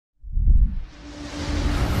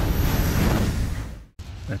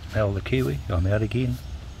Mel the Kiwi, I'm out again.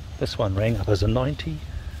 This one rang up as a 90.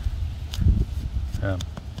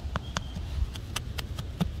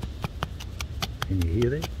 Can you hear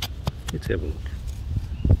that? Let's have a look.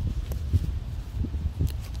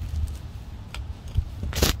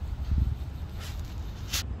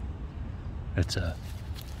 It's a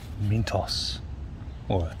Mentos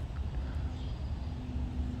or a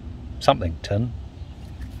something tin.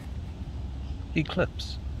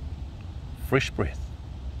 Eclipse. Fresh breath.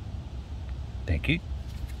 Thank you.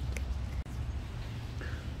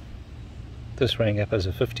 This rang up as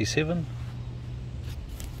a 57.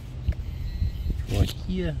 Right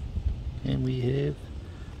here, and we have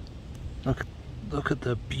look at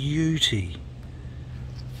the beauty,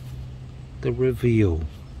 the reveal,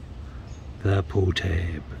 the pull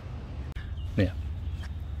tab. Now,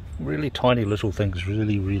 really tiny little things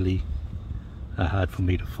really are hard for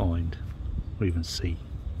me to find or even see.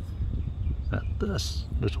 But this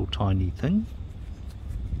little tiny thing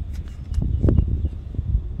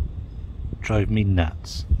drove me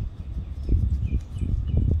nuts.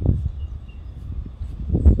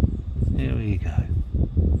 There we go.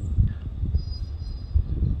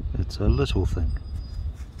 It's a little thing.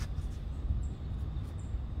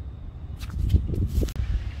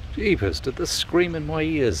 Jeepers, did this scream in my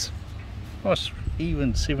ears. Nice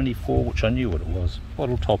even 74, which I knew what it was.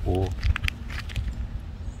 Bottle top ore.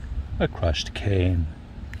 A crushed can.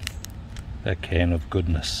 A can of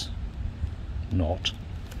goodness. Not.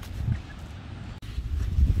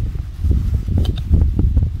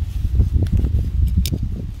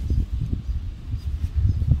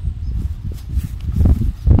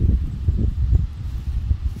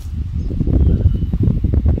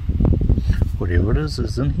 Whatever it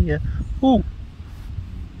is in here. Oh,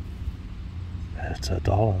 that's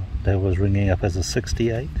 $1. That was ringing up as a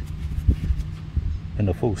 68 in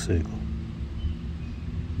a full circle.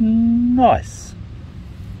 Nice.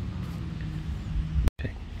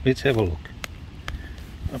 Okay, let's have a look.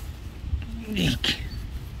 Eek.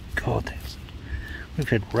 God, we've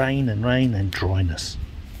had rain and dryness.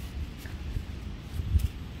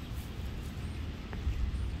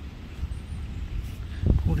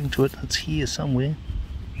 According to it, it's here somewhere.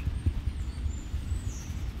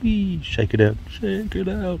 Eee, shake it out, shake it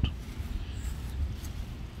out.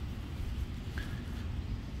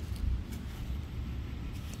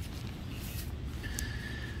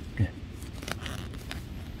 Okay.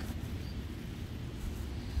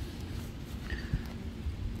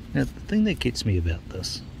 Now, the thing that gets me about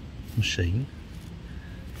this machine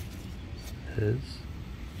is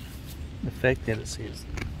the fact that it says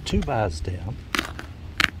 2 bars down,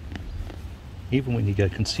 even when you go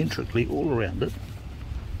concentrically all around it,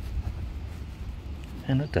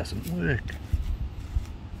 and it doesn't work.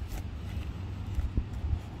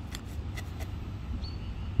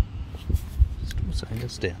 Still saying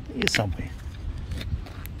it's down here somewhere.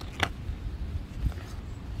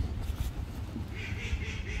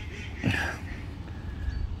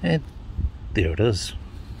 And there it is.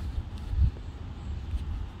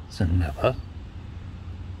 It's another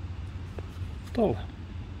 $1.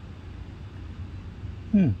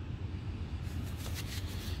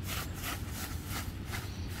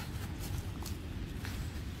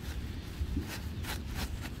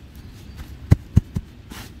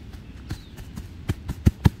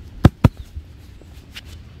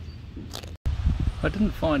 I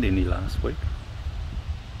didn't find any last week.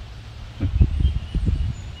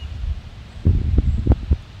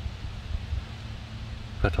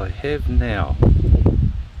 But I have now.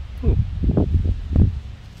 Ooh.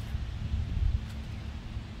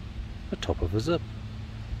 The top of a zip.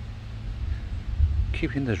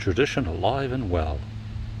 Keeping the tradition alive and well.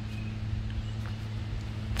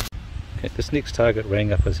 Okay, this next target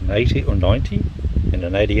rang up as an 80 or 90 and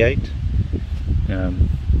an 88.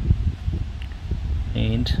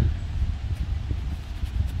 And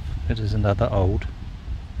it is another old.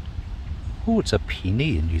 Oh, it's a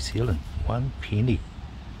penny in New Zealand. 1 penny.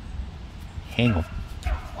 Hang on.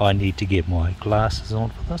 I need to get my glasses on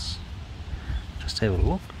for this. Just have a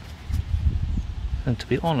look. And to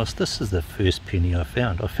be honest, this is the first penny I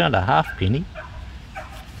found. I found a half penny.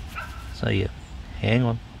 So yeah, hang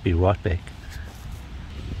on. Be right back.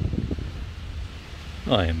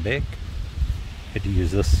 I am back. Had to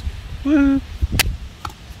use this. Woo!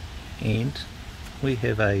 And we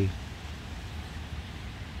have a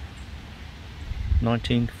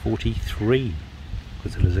 1943,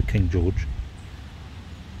 because it is a King George.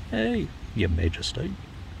 Hey, Your Majesty.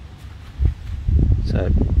 So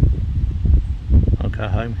I'll go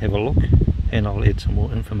home, have a look, and I'll add some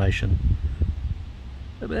more information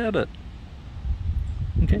about it.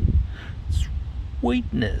 Okay, it's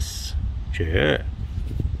Sweetness. Sure.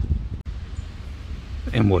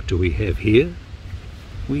 And what do we have here?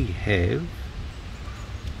 We have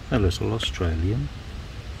a little Australian,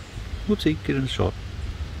 whoopsie, get in the shot,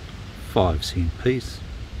 5-cent piece.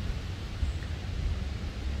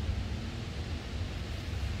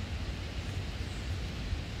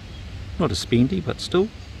 Not a spendy, but still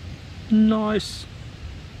nice.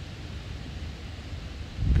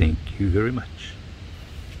 Thank you very much.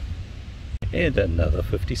 And another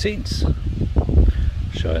 50 cents.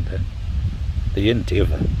 Showing the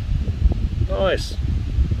endeavour. Nice.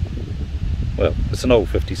 Well, it's an old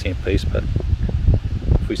 50-cent piece, but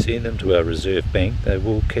if we send them to our reserve bank, they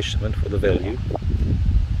will cash them in for the value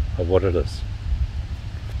of what it is.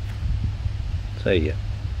 So yeah.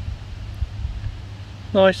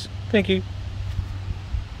 Nice, thank you.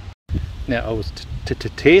 Now I was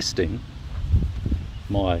testing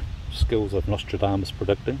my skills of Nostradamus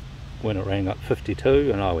predicting when it rang up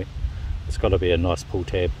 52, and I went, it's got to be a nice pull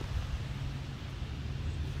tab.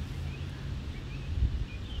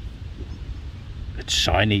 It's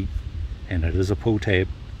shiny and it is a pull tab.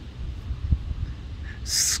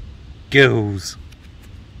 Skills.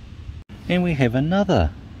 And we have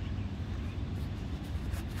another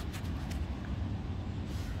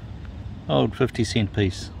old 50-cent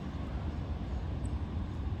piece.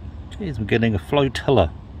 Jeez, I'm getting a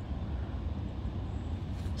flotilla.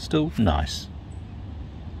 Still nice.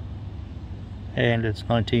 And it's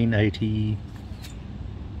 1980.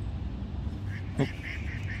 Oh,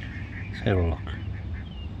 let's have a look.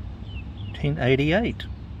 1988.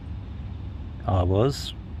 I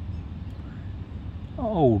was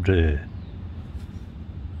older.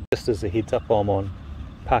 Just as a heads up, I'm on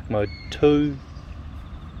park mode 2.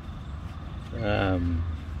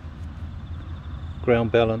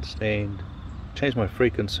 Ground balanced, and changed my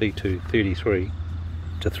frequency to 33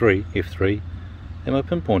 to 3 F3, and my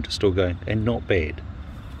pinpointer is still going, and not bad.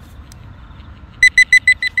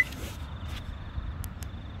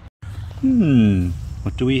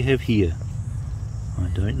 What do we have here? I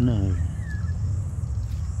don't know.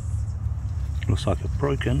 Looks like a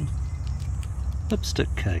broken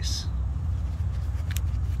lipstick case.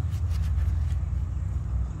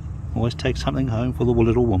 Always take something home for the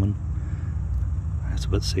little woman. That's a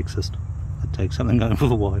bit sexist. I take something home for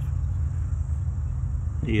the wife.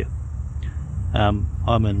 Yeah.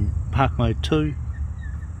 I'm in park mode 2.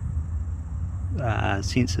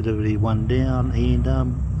 Sensitivity 1 down, and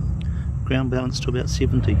ground balance to about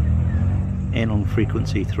 70, and on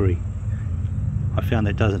frequency 3. I found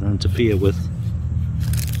that doesn't interfere with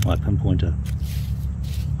my pinpointer.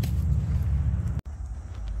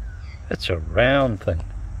 It's a round thing.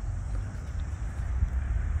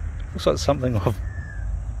 Looks like something of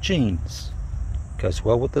jeans. Goes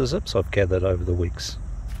well with the zips I've gathered over the weeks.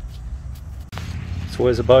 It's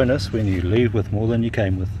always a bonus when you leave with more than you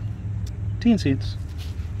came with. 10 cents.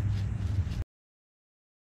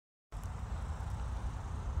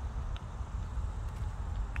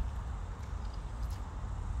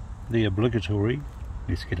 The obligatory,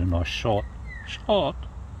 let's get a nice shot.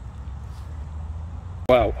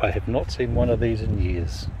 Wow, I have not seen one of these in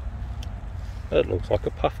years. It looks like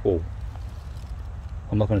a puffball.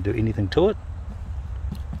 I'm not going to do anything to it,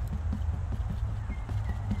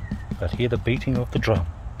 but hear the beating of the drum.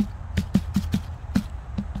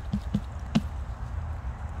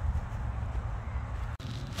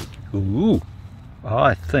 Ooh,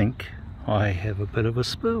 I think I have a bit of a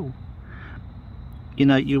spill. You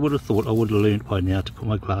know, you would have thought I would have learned by now to put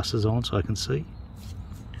my glasses on so I can see.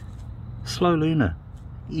 Slow learner,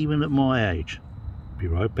 even at my age. Be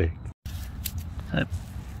right back. So,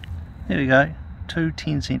 there we go, 2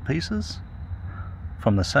 10-cent pieces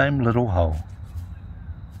from the same little hole.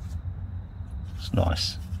 It's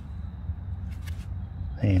nice.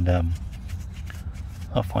 And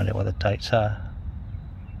I'll find out what the dates are.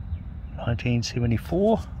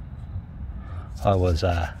 1974. I was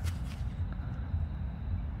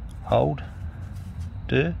older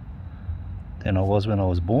than I was when I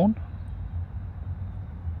was born.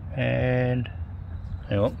 And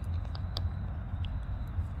hang on.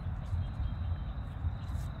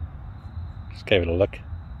 Just gave it a look.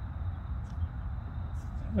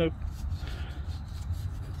 Nope.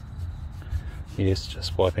 Yes,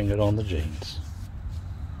 just wiping it on the jeans.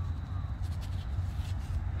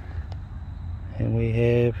 And we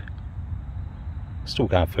have, still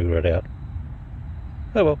can't figure it out.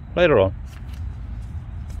 Oh well, later on.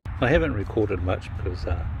 I haven't recorded much because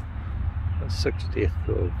I'm sick to death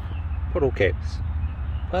of bottle caps.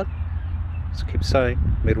 But, as I keep saying,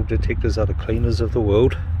 metal detectors are the cleaners of the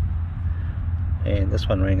world. And this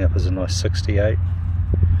one rang up as a nice 68.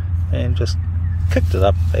 And just kicked it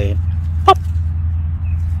up and pop!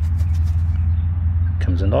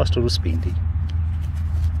 Comes a nice little spendy.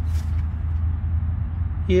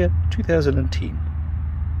 Yeah, 2010.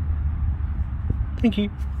 Thank you.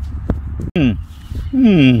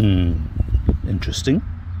 Interesting.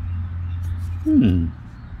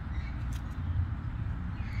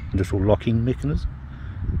 Little locking mechanism.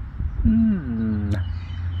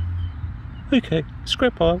 Okay,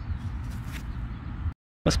 scrap pile.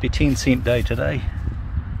 Must be 10-cent day today.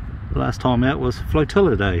 Last time out was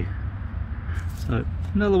flotilla day. So,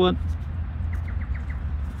 another one.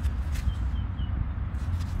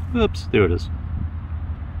 Oops, there it is.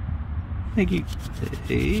 Thank you.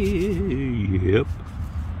 Yep.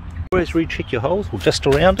 Always recheck your holes, or just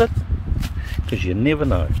around it, because you never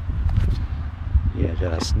know. You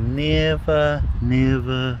just never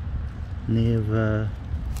know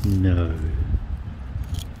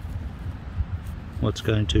what's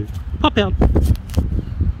going to pop out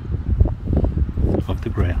of the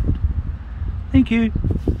ground. Thank you.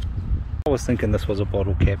 I was thinking this was a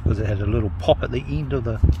bottle cap because it had a little pop at the end of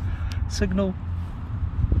the signal,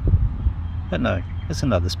 but no, it's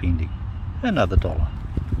another spendy, another $1.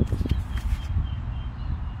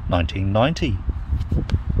 1990.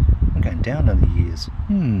 I'm going down in the years.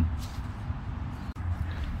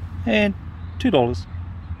 And $2.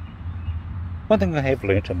 One thing I have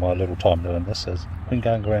learnt in my little time doing this is when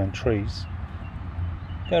going around trees,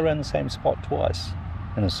 go around the same spot twice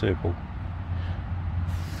in a circle,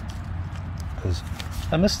 because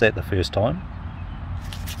I missed that the first time.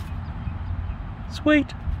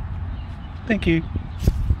 Sweet. Thank you.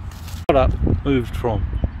 Got up, moved from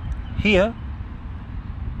here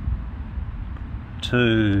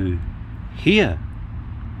to here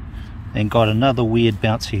and got another weird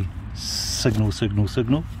bouncy signal.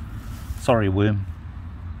 Sorry, worm.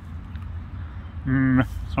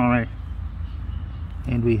 Sorry.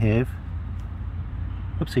 And we have,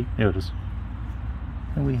 oopsie, there it is.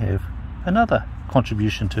 And we have another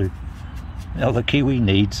contribution to Mel the Kiwi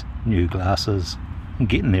needs new glasses. I'm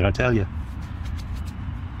getting there, I tell you.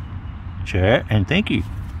 Sure, and thank you.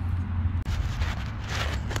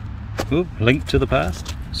 Ooh, link to the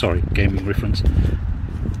past. Sorry, gaming reference.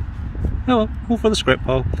 Oh well, all for the scrap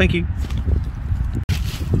pile. Thank you.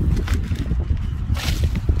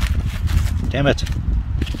 Damn it.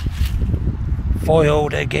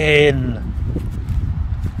 Foiled again.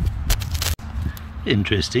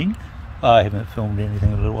 Interesting. I haven't filmed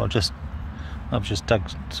anything in a little while. I've just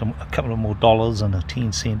dug a couple of more dollars and a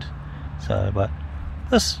 10-cent. So, but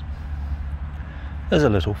this is a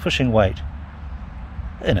little fishing weight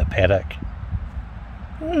in a paddock.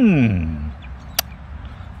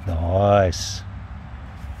 Nice.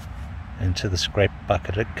 Into the scrap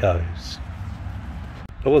bucket it goes.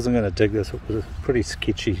 I wasn't going to dig this, it was pretty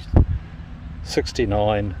sketchy.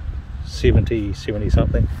 69, 70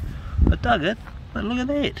 something. I dug it, but look at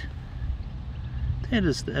that. That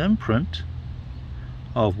is the imprint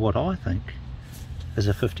of what I think is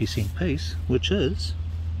a 50-cent piece, which is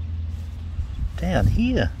down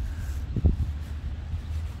here.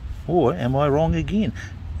 Or am I wrong again?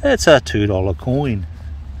 It's a $2 coin.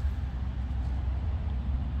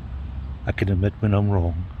 I can admit when I'm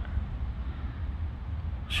wrong.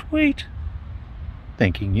 Sweet.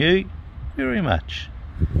 Thanking you very much.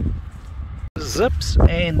 Zips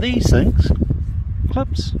and these things,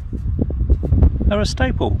 clips, are a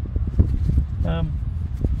staple.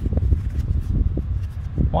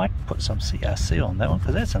 Might put some CRC on that one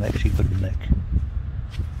because that's an actually good nick.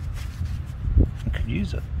 I could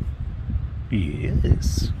use it.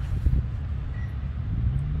 Yes.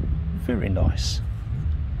 Very nice.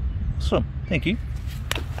 Awesome. Thank you.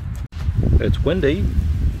 It's windy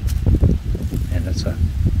and it's a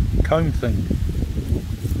comb thing.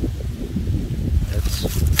 It's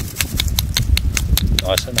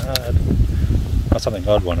nice and hard. Not something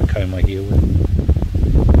I'd want to comb my hair with.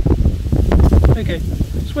 Okay,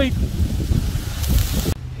 sweet.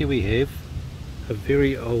 Here we have a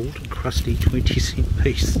very old crusty 20-cent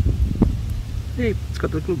piece. Hey, it's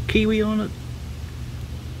got the little kiwi on it.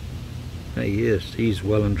 Oh yes, he's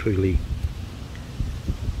well and truly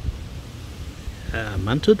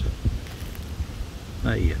munted.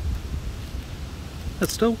 Oh yeah. But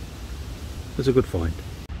still, it's a good find.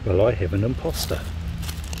 Well, I have an imposter.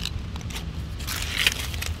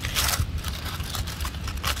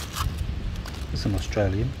 It's an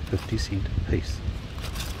Australian 50-cent piece.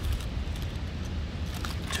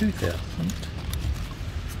 2000.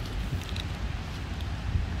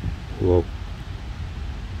 Whoa.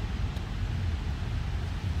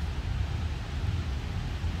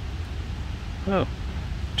 Oh,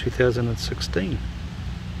 2016.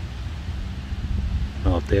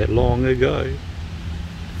 not that long ago.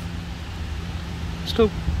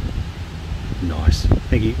 Still nice,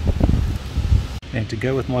 thank you. And to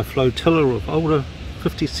go with my flotilla of older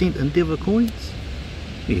 50-cent Endeavour coins,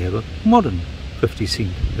 we have a modern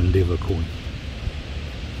 50-cent Endeavour coin.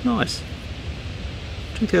 Nice.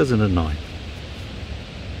 2009.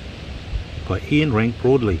 By Ian Rank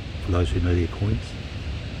Broadley, for those who know their coins.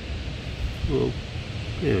 Well,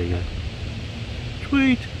 there we go.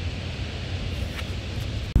 Sweet.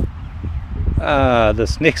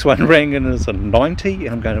 This next one rang in as a 90,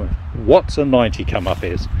 and I'm going to, what's a 90 come up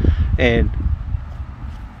as? And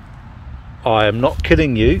I am not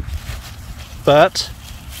kidding you, but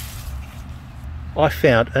I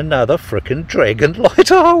found another frickin' dragon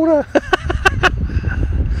lighter holder.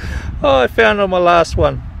 Oh, I found it on my last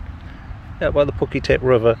one out by the Puketap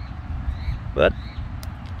River, but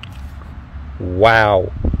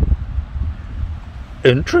wow,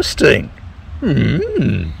 interesting.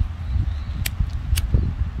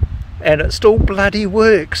 And it still bloody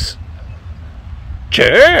works.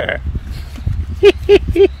 Sure.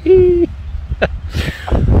 I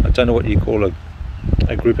don't know what you call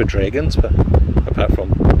a group of dragons, but apart from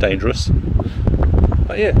dangerous.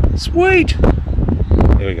 But yeah, sweet.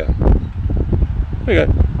 Here we go. Here we go.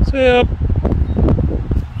 See ya.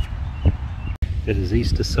 It is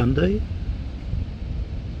Easter Sunday.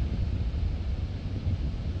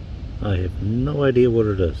 I have no idea what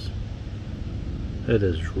it is. It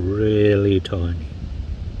is really tiny.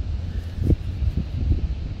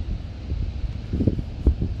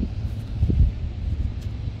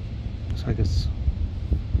 So I guess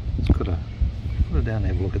let's put it down and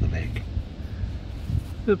have a look at the back.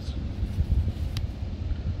 Oops.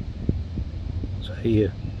 So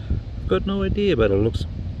here, I've got no idea, but it looks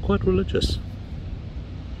quite religious.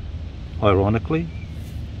 Ironically,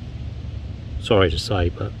 sorry to say,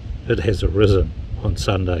 but it has arisen on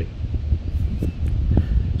Sunday.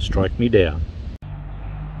 Strike me down.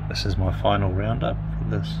 This is my final roundup for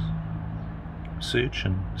this search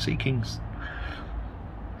and seekings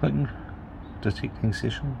thing, detecting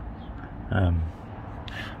session.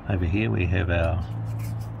 Over here we have our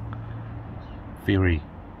very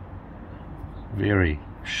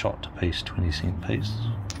shot piece, 20-cent piece.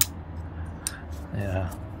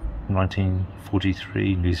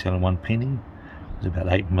 1943 New Zealand 1 penny. It was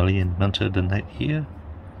about 8 million minted in that year.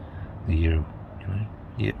 The year, you know,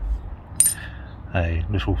 yep. A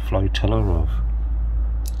little flotilla of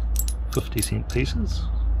 50-cent pieces,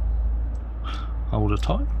 older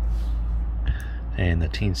type, and the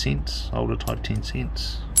 10 cents, older type 10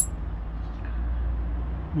 cents.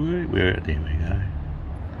 There we go.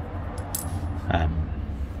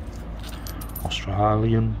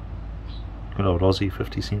 Australian, good old Aussie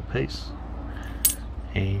 50-cent piece,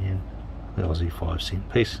 and the Aussie 5-cent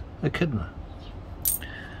piece, echidna.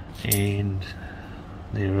 And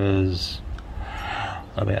there is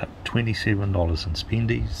about $27 in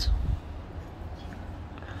spendies.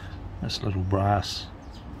 This little brass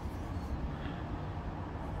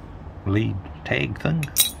lead tag thing,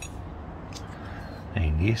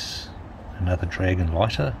 and yes, another dragon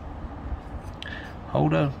lighter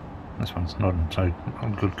holder. This one's not in so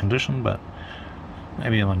good condition, but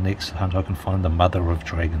maybe on my next hunt I can find the mother of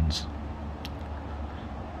dragons.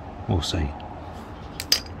 We'll see.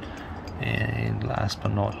 And last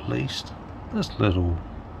but not least, this little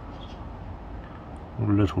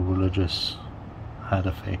religious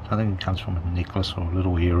artifact. I think it comes from a necklace or a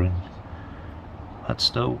little earring, but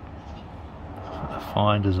still, a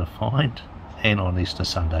find is a find, and on Easter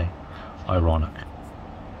Sunday, ironic.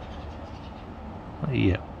 But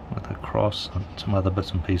yeah, with a cross and some other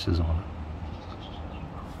bits and pieces on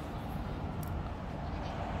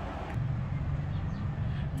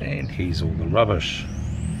it. And here's all the rubbish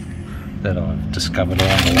that I've discovered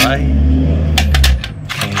along the way.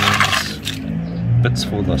 And bits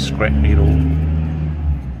for the scrap metal,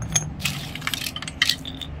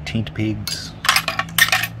 tent pegs,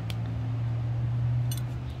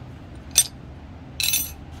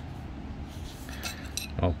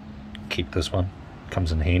 I'll keep this one,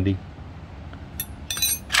 comes in handy.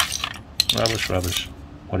 Rubbish,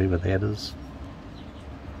 whatever that is.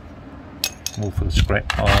 More for the scrap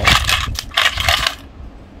pile.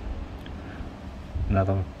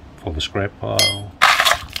 Another for the scrap pile.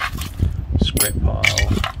 Scrap pile.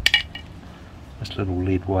 This little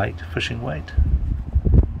lead weight, fishing weight.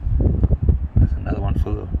 There's another one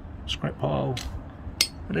for the scrap pile.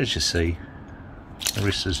 But as you see, the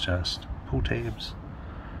rest is just pull tabs,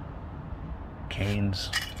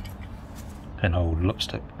 cans, an old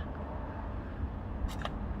lipstick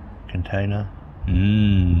container.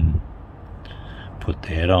 Put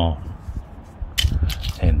that on.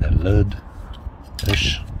 the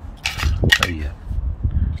lid-ish. So yeah,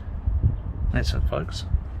 that's it folks.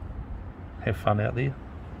 Have fun out there,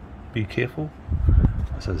 be careful.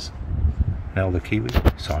 This is Mel the Kiwi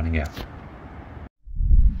signing out.